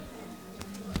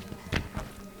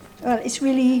Well, it's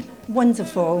really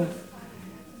wonderful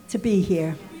to be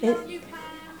here.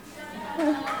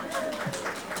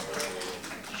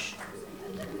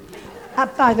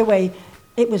 By the way,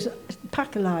 it was a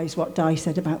pack of lies what Di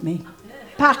said about me.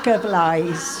 Pack of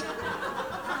lies.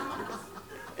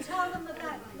 Tell them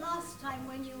about last time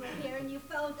when you were here and you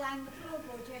fell down the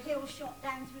floorboard. Your heel shot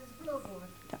down through the floorboard.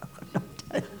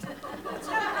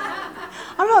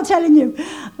 I'm not telling you.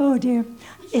 Oh, dear.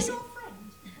 Is she your friend?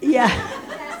 Yeah.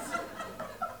 Yes.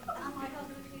 And my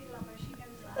husband, we love her. She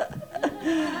knows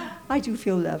that. I do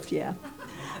feel loved, yeah.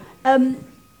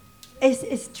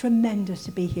 It's tremendous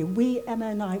to be here. Emma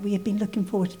and I, we have been looking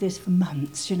forward to this for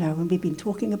months, you know, and we've been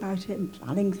talking about it and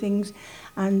planning things,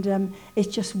 and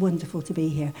it's just wonderful to be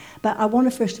here. But I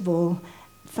want to, first of all,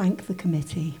 thank the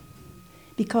committee,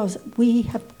 because we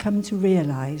have come to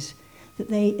realise that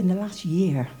they, in the last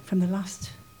year, from the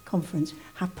last conference,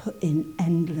 have put in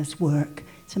endless work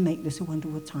to make this a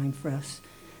wonderful time for us.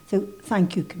 So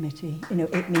thank you, committee. You know,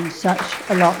 it means such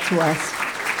a lot to us.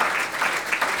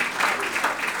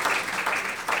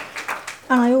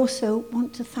 And I also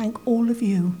want to thank all of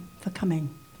you for coming,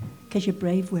 because you're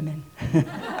brave women.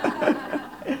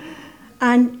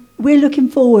 And we're looking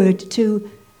forward to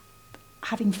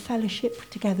having fellowship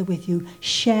together with you,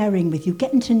 sharing with you,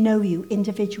 getting to know you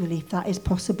individually, if that is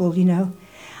possible, you know.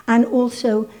 And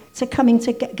also to coming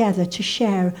together to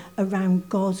share around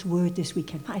God's word this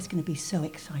weekend. That is going to be so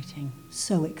exciting,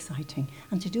 so exciting.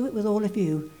 And to do it with all of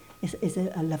you is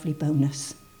a lovely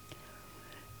bonus.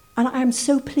 And I'm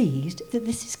so pleased that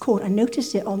this is called, I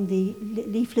noticed it on the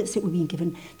leaflets that we've been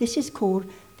given, this is called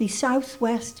the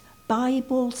Southwest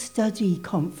Bible Study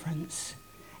Conference.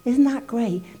 Isn't that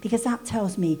great? Because that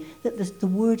tells me that the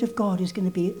Word of God is going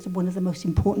to be one of the most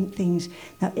important things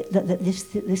that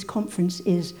this conference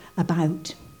is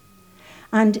about.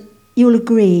 And you'll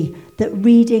agree that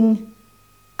reading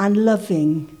and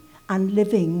loving and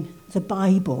living the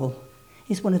Bible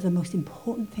is one of the most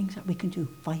important things that we can do,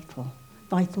 vital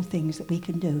things that we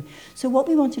can do. So what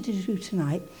we wanted to do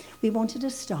tonight, we wanted to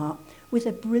start with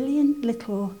a brilliant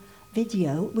little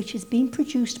video which has been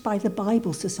produced by the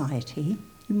Bible Society.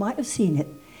 You might have seen it.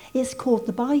 It's called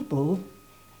The Bible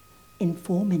in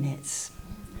 4 Minutes.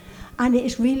 And it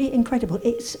is really incredible.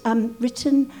 It's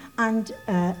written and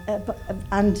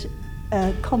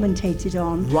commentated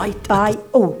on by...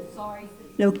 Oh, sorry.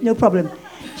 No problem.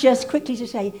 Just quickly to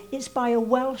say, it's by a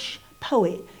Welsh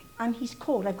poet, and he's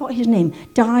called, I've got his name,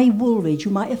 Di Woolridge. You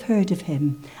might have heard of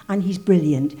him, and he's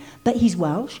brilliant. But he's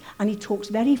Welsh, and he talks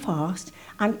very fast,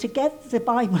 and to get the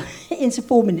Bible into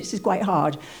 4 minutes is quite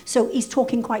hard. So he's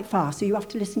talking quite fast, so you have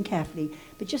to listen carefully.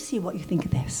 But just see what you think of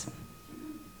this.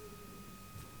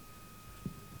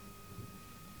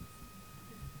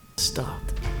 Start.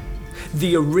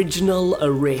 The original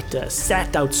orator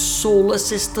set out solar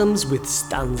systems with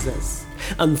stanzas,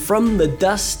 and from the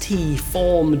dust he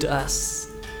formed us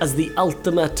as the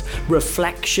ultimate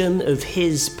reflection of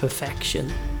his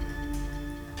perfection,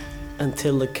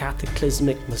 until the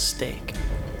cataclysmic mistake,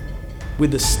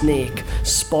 with the snake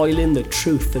spoiling the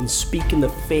truth and speaking the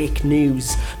fake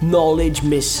news, knowledge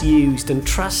misused and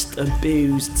trust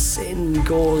abused, sin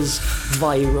goes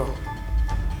viral.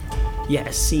 Yet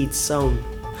a seed sown,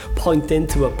 pointing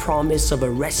to a promise of a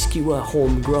rescuer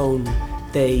homegrown,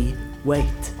 they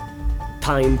wait.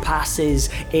 Time passes,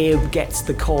 Abe gets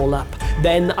the call up,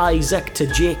 then Isaac to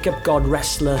Jacob, God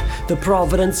wrestler. The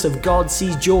providence of God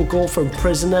sees Joe go from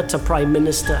prisoner to prime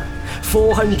minister.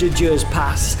 400 years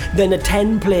pass, then a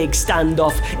 10-plague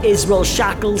standoff. Israel's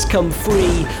shackles come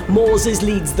free. Moses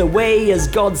leads the way as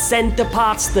God center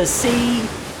parts the sea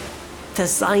to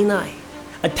Sinai.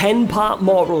 A 10-part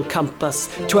moral compass,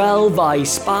 12 eye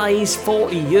spies,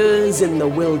 40 years in the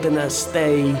wilderness,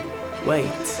 they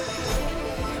wait.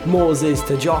 Moses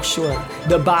to Joshua,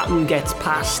 the baton gets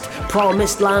passed,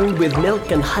 promised land with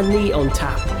milk and honey on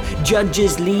tap.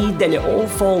 Judges lead, then it all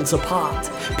falls apart.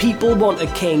 People want a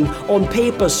king, on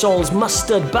paper Saul's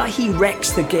mustard, but he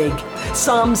wrecks the gig.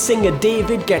 Psalm singer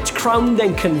David gets crowned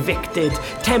and convicted.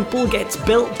 Temple gets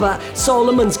built, but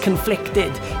Solomon's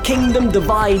conflicted. Kingdom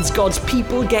divides, God's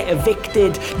people get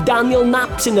evicted. Daniel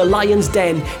naps in a lion's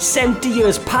den. 70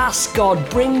 years pass, God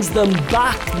brings them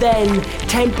back then.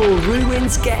 Temple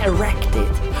ruins get erected.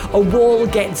 A wall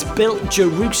gets built,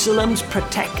 Jerusalem's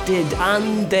protected,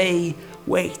 and they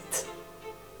wait.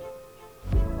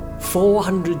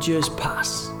 400 years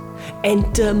pass.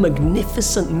 Enter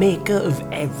magnificent maker of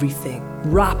everything.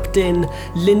 Wrapped in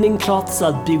linen cloths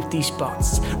are beauty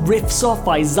spots. Riffs off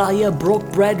Isaiah,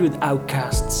 broke bread with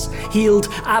outcasts. Healed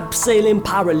abseiling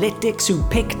paralytics who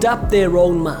picked up their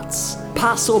own mats.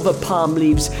 pass over palm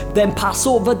leaves, then pass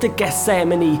over to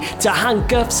Gethsemane, to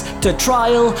handcuffs, to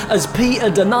trial, as Peter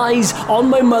denies, on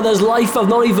my mother's life I've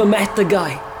not even met the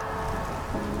guy.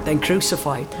 Then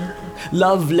crucified.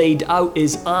 Love laid out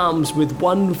his arms with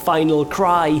one final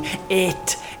cry,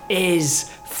 it is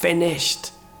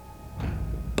finished.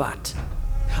 But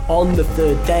on the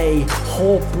third day,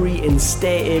 hope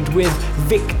reinstated with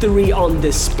victory on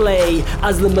display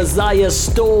as the Messiah's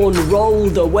stone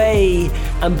rolled away.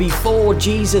 And before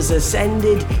Jesus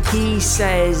ascended, he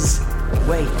says,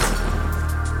 wait.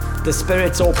 The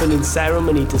Spirit's opening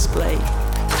ceremony display.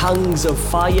 Tongues of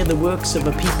fire, the works of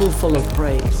a people full of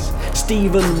praise.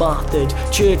 Stephen martyred,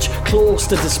 church close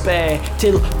to despair,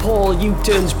 till Paul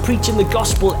U-turns preaching the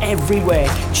gospel everywhere.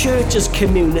 Church as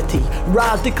community,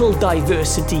 radical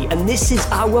diversity, and this is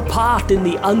our part in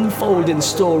the unfolding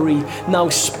story. Now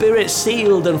Spirit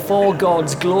sealed and for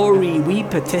God's glory we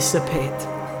participate,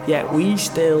 yet we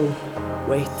still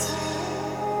wait.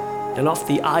 And off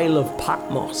the Isle of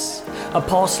Patmos,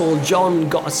 Apostle John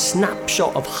got a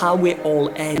snapshot of how it all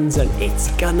ends, and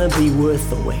it's gonna be worth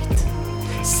the wait.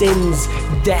 Sin's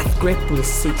death grip will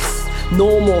cease.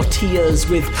 No more tears,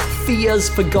 with fears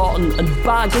forgotten and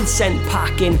baggage sent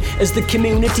packing, as the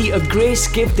community of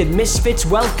grace-gifted misfits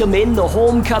welcome in the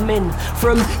homecoming.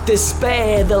 From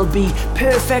despair there'll be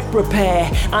perfect repair,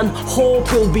 and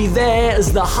hope will be there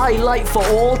as the highlight for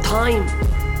all time.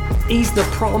 He's the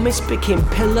promise became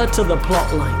pillar to the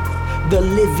plotline, the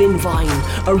living vine,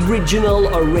 original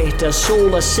orator,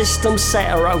 solar system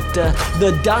setter outer,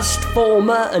 the dust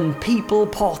former and people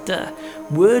potter.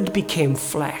 Word became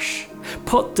flesh,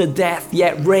 put to death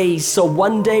yet raised, so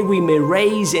one day we may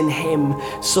raise in him.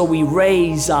 So we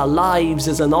raise our lives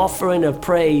as an offering of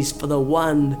praise for the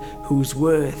one who's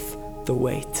worth the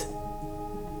wait.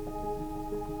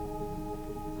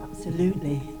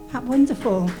 Absolutely. That's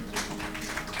wonderful.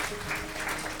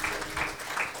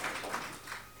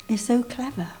 It's so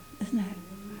clever, isn't it?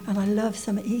 And I love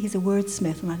he's a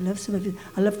wordsmith, and I love some of his,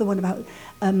 I love the one about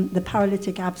the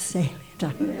paralytic abseiling.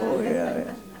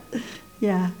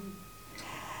 Yeah.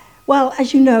 Well,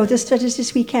 as you know, the studies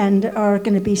this weekend are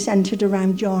going to be centered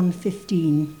around John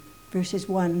 15, verses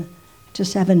 1 to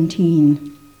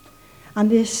 17. And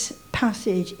this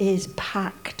passage is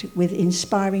packed with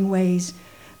inspiring ways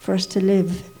for us to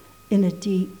live in a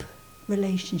deep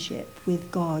relationship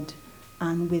with God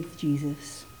and with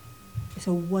Jesus. It's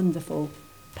a wonderful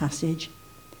passage.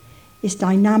 It's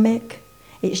dynamic,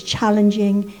 it's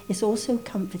challenging, it's also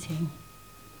comforting.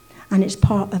 And it's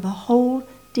part of a whole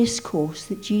discourse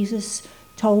that Jesus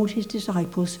told his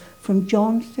disciples from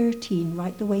John 13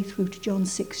 right the way through to John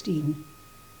 16.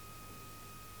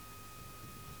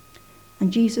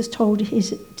 And Jesus told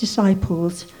his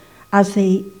disciples as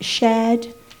they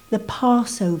shared the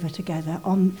Passover together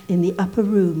in the upper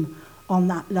room on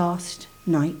that last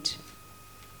night.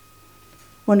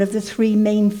 One of the three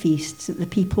main feasts that the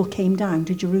people came down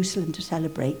to Jerusalem to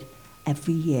celebrate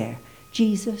every year.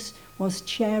 Jesus was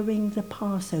sharing the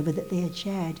Passover that they had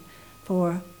shared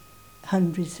for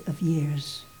hundreds of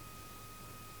years.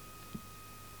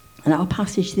 And our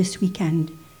passage this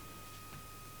weekend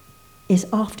is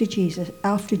after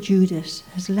Judas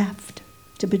has left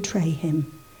to betray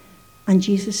him. And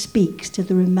Jesus speaks to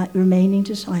the remaining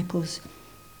disciples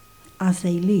as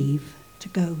they leave to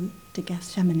go to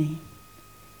Gethsemane.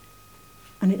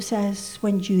 And it says,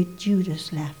 when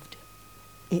Judas left,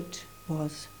 it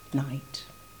was night.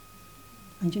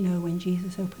 And you know, when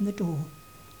Jesus opened the door,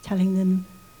 telling them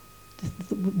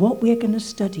what we're going to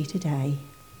study today,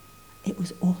 it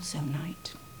was also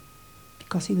night,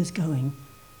 because he was going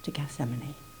to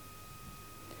Gethsemane.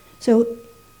 So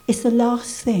it's the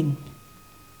last thing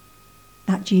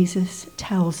that Jesus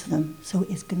tells them, so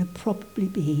it's going to probably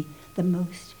be the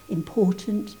most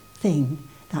important thing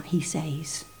that he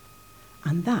says.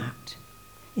 And that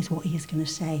is what he is going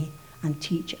to say and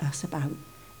teach us about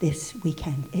this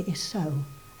weekend. It is so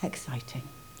exciting,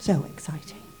 so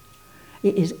exciting.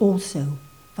 It is also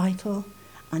vital,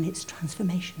 and it's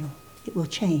transformational. It will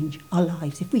change our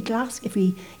lives. If we grasp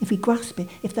it,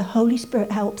 if the Holy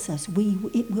Spirit helps us,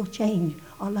 it will change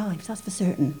our lives, that's for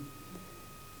certain.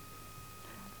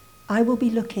 I will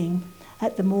be looking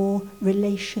at the more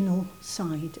relational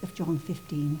side of John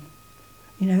 15,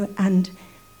 and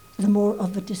the more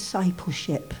of the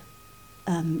discipleship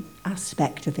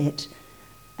aspect of it.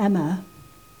 Emma,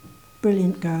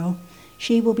 brilliant girl,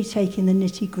 she will be taking the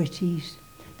nitty-gritties,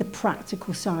 the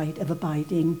practical side of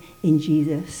abiding in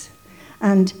Jesus.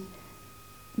 And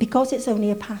because it's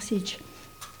only a passage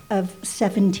of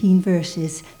 17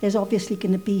 verses, there's obviously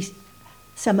going to be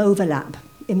some overlap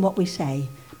in what we say,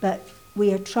 but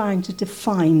we are trying to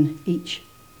define each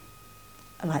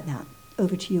like that.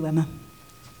 Over to you, Emma.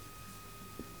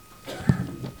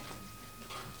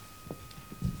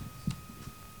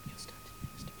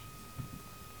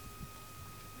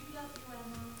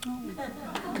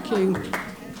 Thank you.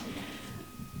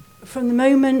 From the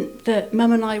moment that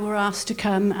Mum and I were asked to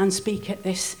come and speak at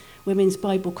this Women's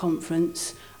Bible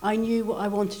Conference, I knew what I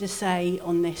wanted to say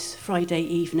on this Friday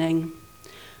evening.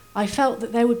 I felt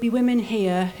that there would be women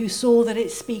here who saw that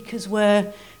its speakers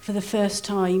were, for the first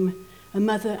time, a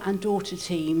mother and daughter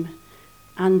team,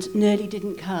 and nearly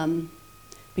didn't come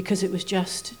because it was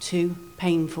just too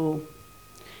painful.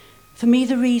 For me,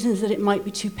 the reasons that it might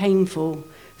be too painful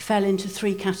fell into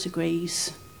 3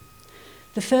 categories.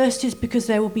 The first is because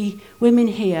there will be women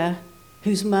here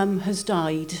whose mum has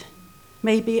died,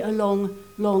 maybe a long,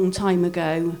 long time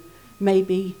ago,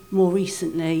 maybe more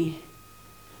recently,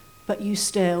 but you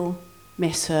still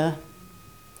miss her.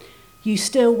 You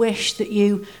still wish that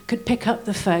you could pick up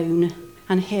the phone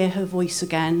and hear her voice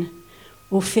again,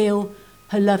 or feel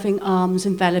her loving arms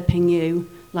enveloping you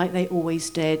like they always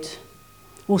did,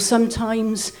 or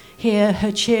sometimes hear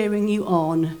her cheering you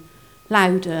on,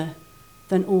 louder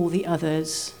than all the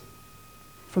others,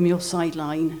 from your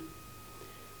sideline.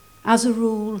 As a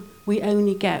rule, we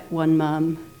only get one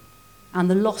mum, and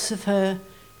the loss of her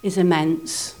is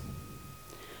immense.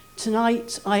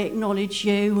 Tonight, I acknowledge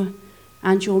you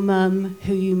and your mum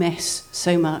who you miss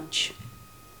so much.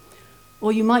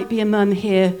 Or you might be a mum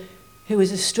here who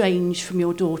is estranged from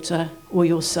your daughter or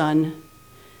your son.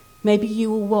 Maybe you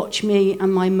will watch me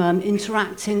and my mum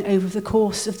interacting over the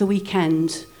course of the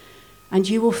weekend, and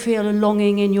you will feel a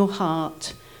longing in your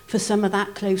heart for some of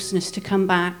that closeness to come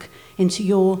back into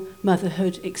your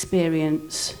motherhood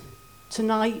experience.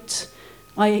 Tonight,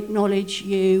 I acknowledge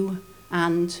you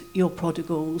and your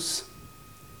prodigals.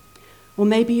 Or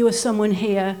maybe you are someone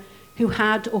here who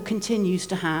had or continues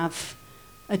to have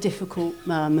a difficult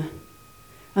mum.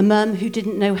 A mum who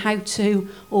didn't know how to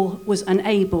or was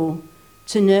unable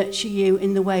to nurture you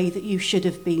in the way that you should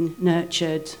have been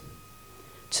nurtured.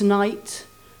 Tonight,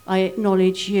 I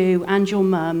acknowledge you and your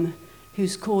mum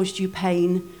who's caused you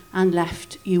pain and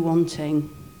left you wanting.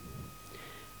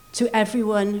 To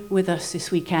everyone with us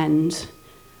this weekend,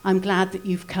 I'm glad that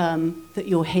you've come, that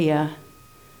you're here.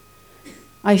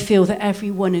 I feel that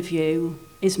every one of you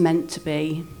is meant to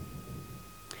be.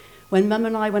 When Mum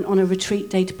and I went on a retreat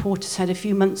day to Portishead a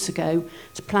few months ago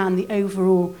to plan the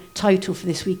overall title for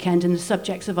this weekend and the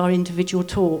subjects of our individual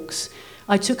talks,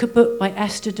 I took a book by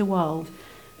Esther de Waal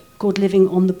called Living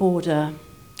on the Border,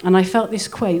 and I felt this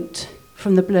quote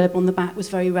from the blurb on the back was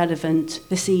very relevant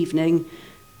this evening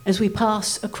as we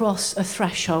pass across a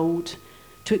threshold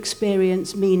to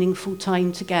experience meaningful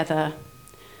time together.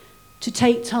 To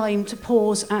take time to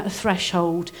pause at a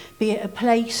threshold, be it a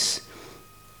place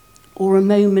or a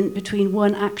moment between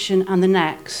one action and the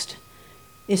next,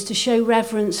 is to show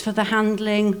reverence for the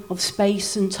handling of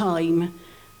space and time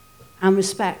and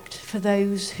respect for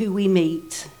those who we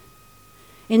meet.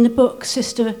 In the book,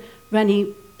 Sister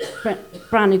Rennie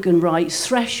Brannigan writes,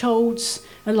 thresholds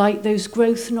are like those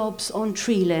growth knobs on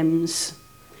tree limbs,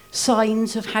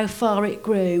 signs of how far it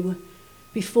grew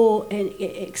before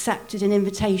it accepted an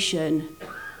invitation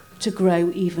to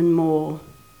grow even more.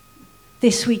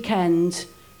 This weekend,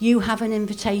 you have an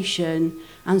invitation,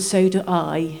 and so do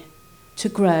I, to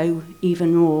grow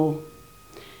even more.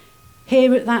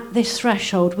 Here at this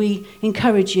threshold, we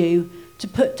encourage you to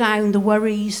put down the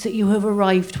worries that you have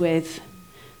arrived with,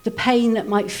 the pain that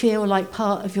might feel like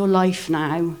part of your life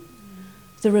now,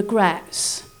 the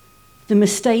regrets, the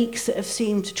mistakes that have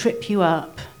seemed to trip you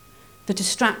up, the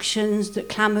distractions that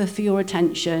clamour for your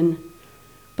attention,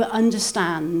 but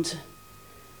understand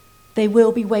they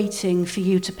will be waiting for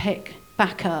you to pick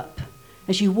back up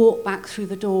as you walk back through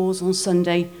the doors on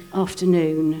Sunday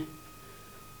afternoon.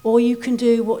 Or you can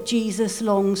do what Jesus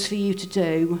longs for you to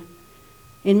do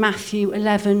in Matthew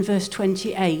 11, verse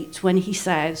 28, when he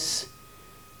says,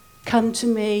 "Come to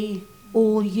me,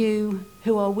 all you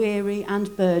who are weary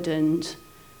and burdened,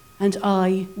 and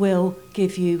I will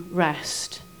give you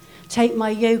rest. Take my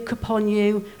yoke upon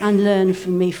you and learn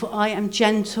from me, for I am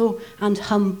gentle and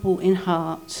humble in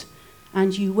heart,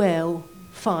 and you will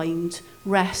find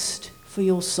rest for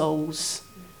your souls."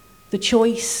 The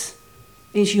choice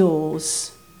is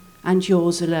yours, and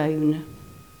yours alone.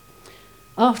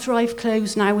 After I've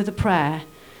closed now with a prayer,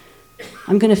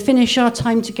 I'm going to finish our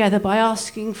time together by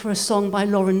asking for a song by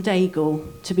Lauren Daigle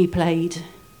to be played.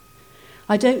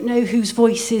 I don't know whose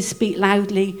voices speak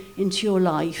loudly into your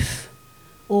life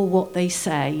or what they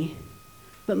say,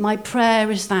 but my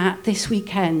prayer is that this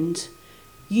weekend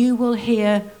you will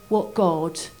hear what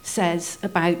God says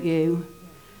about you,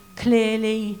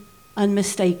 clearly,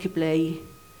 unmistakably,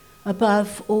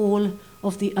 above all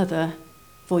of the other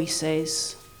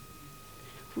voices.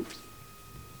 Oops.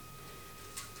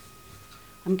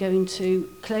 I'm going to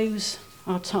close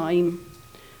our time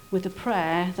with a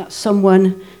prayer that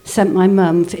someone sent my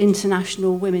mum for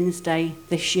International Women's Day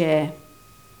this year.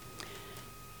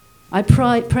 I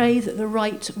pray that the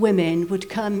right women would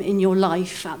come in your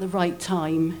life at the right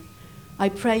time. I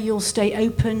pray you'll stay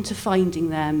open to finding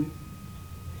them.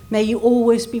 May you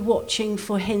always be watching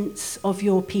for hints of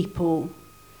your people.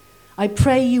 I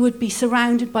pray you would be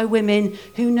surrounded by women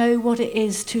who know what it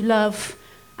is to love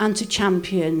and to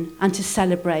champion and to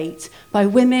celebrate, by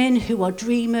women who are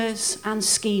dreamers and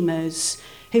schemers,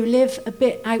 who live a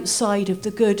bit outside of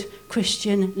the good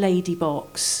Christian lady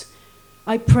box.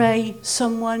 I pray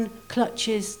someone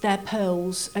clutches their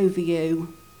pearls over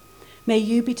you. May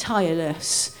you be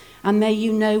tireless, and may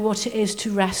you know what it is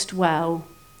to rest well.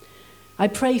 I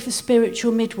pray for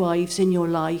spiritual midwives in your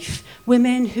life,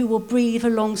 women who will breathe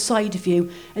alongside of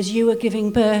you as you are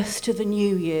giving birth to the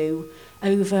new you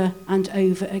over and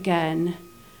over again.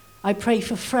 I pray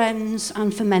for friends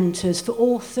and for mentors, for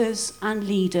authors and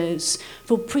leaders,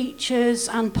 for preachers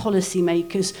and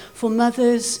policymakers, for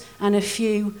mothers and a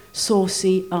few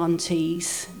saucy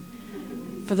aunties,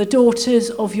 for the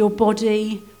daughters of your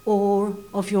body or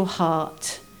of your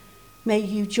heart. May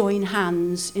you join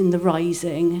hands in the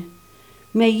rising.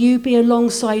 May you be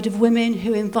alongside of women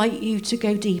who invite you to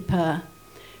go deeper,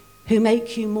 who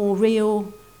make you more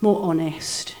real, more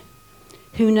honest,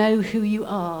 who know who you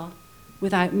are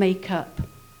without makeup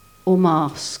or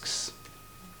masks.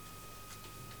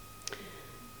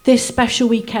 This special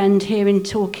weekend here in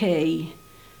Torquay,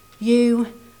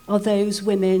 you are those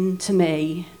women to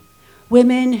me,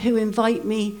 women who invite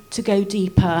me to go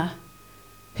deeper,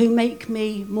 who make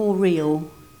me more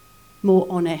real, more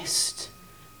honest,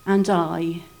 and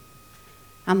I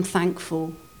am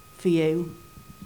thankful for you.